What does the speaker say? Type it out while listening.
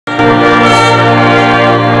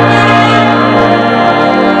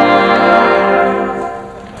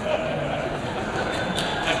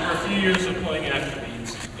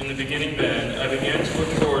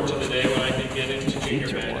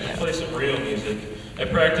music. I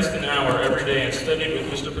practiced an hour every day and studied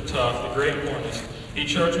with Mr. Patoff, the great hornist. He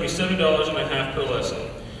charged me $7.50 per lesson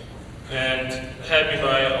and had me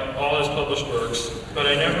buy all his published works, but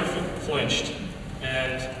I never flinched,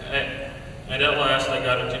 and at last I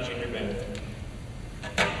got into junior band.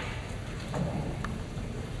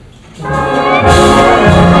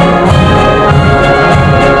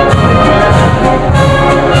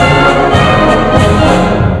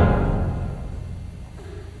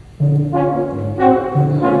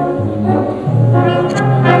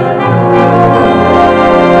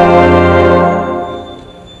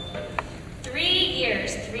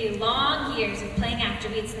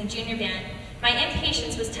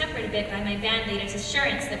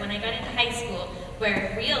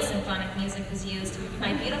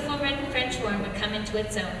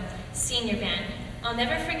 Senior band. I'll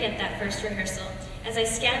never forget that first rehearsal. As I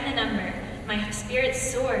scanned the number, my spirits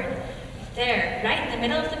soared. There, right in the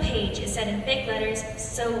middle of the page, it said in big letters,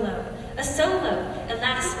 solo. A solo! At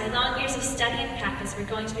last, my long years of study and practice were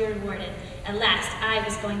going to be rewarded. At last, I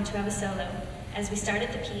was going to have a solo. As we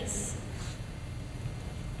started the piece.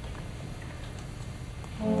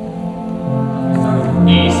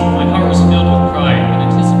 Ace, my heart was filled with pride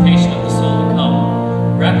and anticipation of the solo to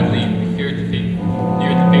come. Rapidly, we neared the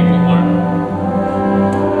fateful mark.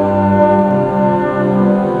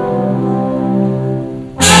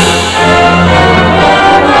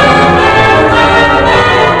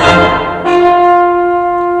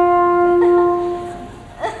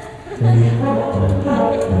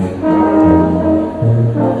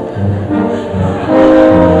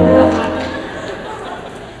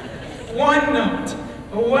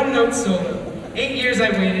 One-note solo. 8 years I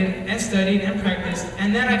waited and studied and practiced,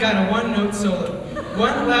 and then I got a one-note solo.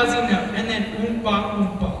 One lousy note, and then oompa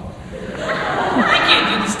oompa. They can't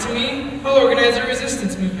do this to me. I'll organize a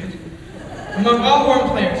resistance movement among all horn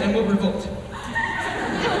players, and we'll revolt.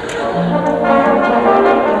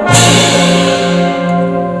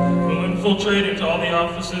 We'll infiltrate into all the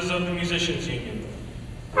offices of the musicians' union.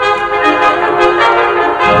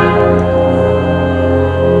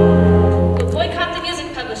 We'll boycott the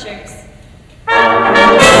music publishers.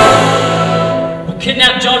 We'll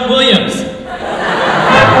kidnap John Williams.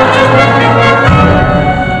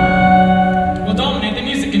 We'll dominate the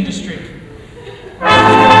music industry.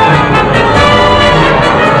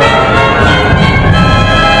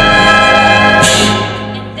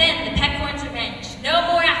 And then the Peckhorn's revenge. No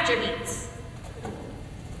more afterbeats.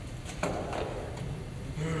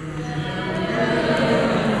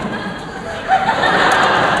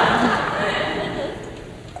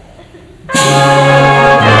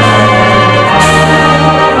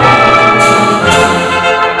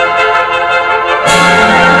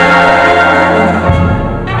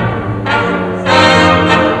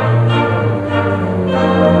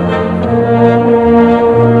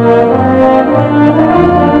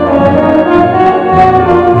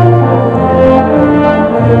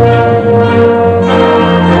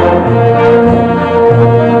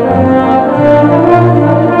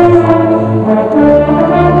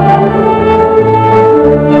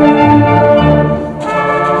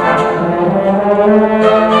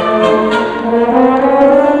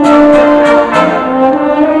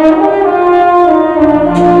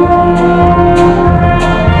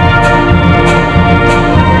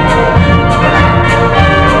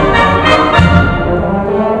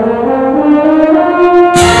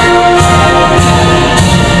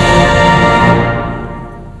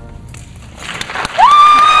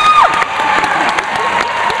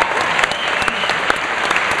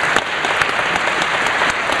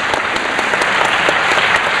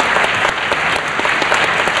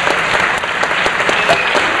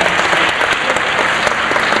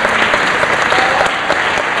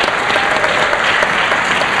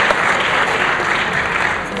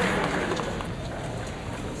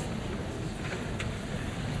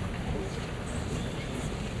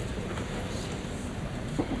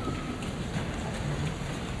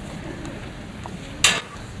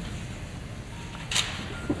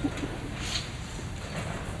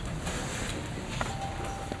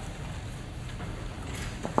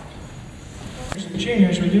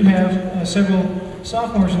 Juniors, we do have several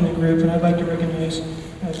sophomores in the group, and I'd like to recognize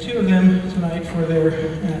two of them tonight for their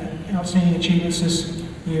outstanding achievements this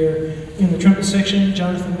year. In the trumpet section,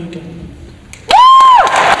 Jonathan Beacon.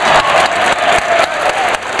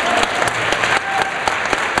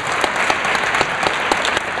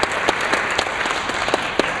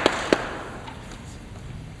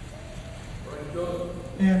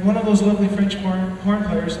 And one of those lovely French horn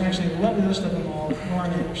players, actually the loveliest of them all,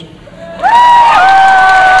 Lauren Anderson.